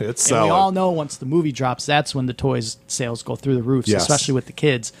out yet. It's and we selling. all know once the movie drops, that's when the toys sales go through the roof, Yes. especially with the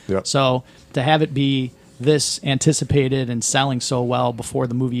kids. Yep. So to have it be this anticipated and selling so well before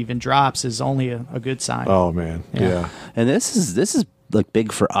the movie even drops is only a good sign. Oh, man. Yeah. And this is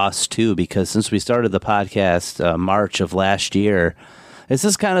big for us too, because since we started the podcast March of last year, this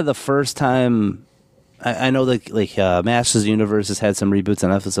is kind of the first time. I know Masters of the Universe has had some reboots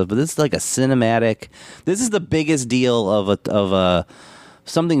on episodes, but this is like a cinematic. This is the biggest deal of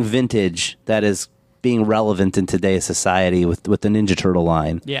something vintage that is being relevant in today's society with the Ninja Turtle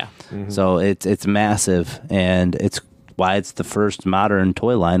line. Yeah. Mm-hmm. So it's massive, and it's why it's the first modern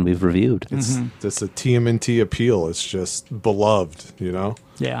toy line we've reviewed. It's a TMNT appeal. It's just beloved,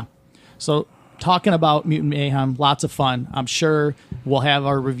 Yeah. So talking about Mutant Mayhem, lots of fun. I'm sure we'll have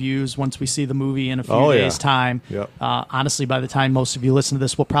our reviews once we see the movie in a few days' time. Yep. Honestly, by the time most of you listen to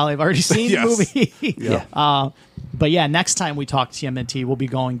this, we'll probably have already seen the movie. Yeah. But yeah, next time we talk TMNT, we'll be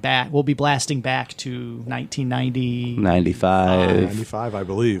going back. We'll be blasting back to 1990, 95. 95, I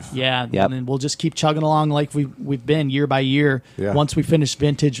believe. Yeah, Yep. and then we'll just keep chugging along like we've been year by year. Yeah. Once we finish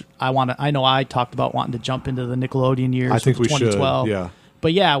vintage, I know I talked about wanting to jump into the Nickelodeon years. I think with we should. 2012. Yeah.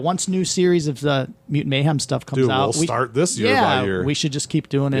 But yeah, once new series of the Mutant Mayhem stuff comes out, we'll start this year by year. We should just keep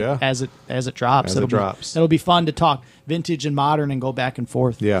doing it Yeah. as it drops. It'll be fun to talk vintage and modern and go back and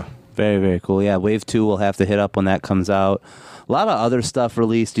forth. Yeah. Very, very cool. Yeah, Wave 2 we'll have to hit up when that comes out. A lot of other stuff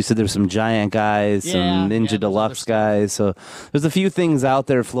released. You said there's some Giant guys, some Ninja Deluxe guys. So there's a few things out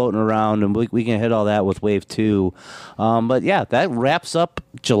there floating around, and we can hit all that with Wave 2. But yeah, that wraps up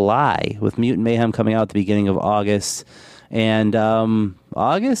July with Mutant Mayhem coming out at the beginning of August. And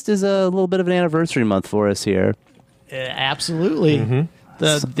August is a little bit of an anniversary month for us here. Absolutely.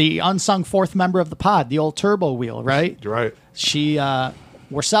 Mm-hmm. The unsung fourth member of the pod, the old Turbo Wheel, right? You're right.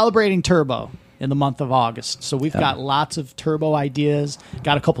 We're celebrating Turbo. in the month of August. So we've got lots of turbo ideas,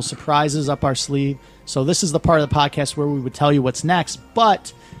 got a couple surprises up our sleeve. So this is the part of the podcast where we would tell you what's next,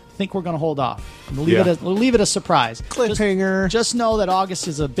 but I think we're going to hold off. We'll leave it a surprise. Cliffhanger. Just know that August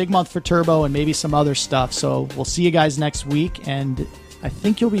is a big month for turbo and maybe some other stuff. So we'll see you guys next week, and I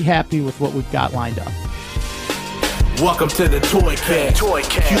think you'll be happy with what we've got lined up. Welcome to the Toy Cast.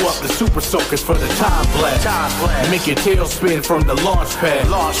 Cue up the super soakers for the time blast. Make your tail spin from the launch pad.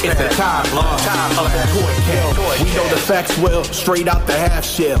 It's the time blast of the Toy Cast. We know the facts well, straight out the half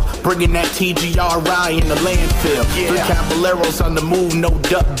shell. Bringing that TGRI in the landfill. Three Caballeros on the move, no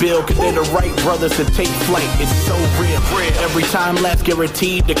duck bill. Cause they're the right brothers to take flight. It's so real. Every time lapse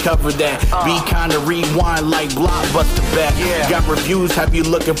guaranteed to cover that. Be kinda rewind like Blockbuster back. Got reviews, have you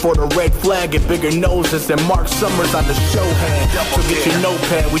looking for the red flag and bigger noses than Mark Summers on the show hand. So get your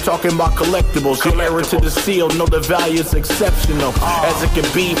notepad, we talking about collectibles. Your error to the seal, know the value is exceptional. As it can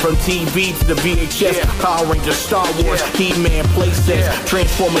be from TV to the VHS. Power Rangers, Star Wars, He-Man, playsets.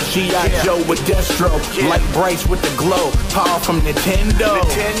 Transformer, G.I. Joe with Destro. Light brights with the glow. Power from Nintendo.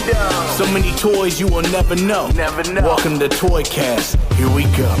 So many toys you will never know. Welcome to Toy Cast. Here we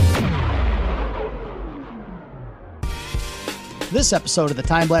go. This episode of the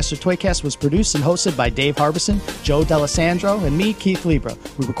Time Blaster Toycast was produced and hosted by Dave Harbison, Joe D'Alessandro, and me, Keith Libra.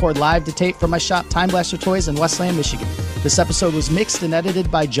 We record live to tape from my shop, Time Blaster Toys in Westland, Michigan. This episode was mixed and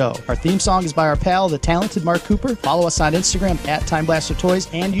edited by Joe. Our theme song is by our pal, the talented Mark Cooper. Follow us on Instagram at Time Blaster Toys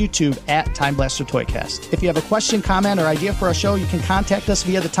and YouTube at Time Blaster Toycast. If you have a question, comment, or idea for our show, you can contact us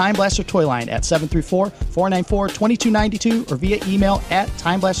via the Time Blaster Toy line at 734-494-2292 or via email at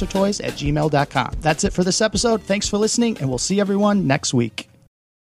timeblastertoys@gmail.com. That's it for this episode. Thanks for listening, and we'll see everyone next week.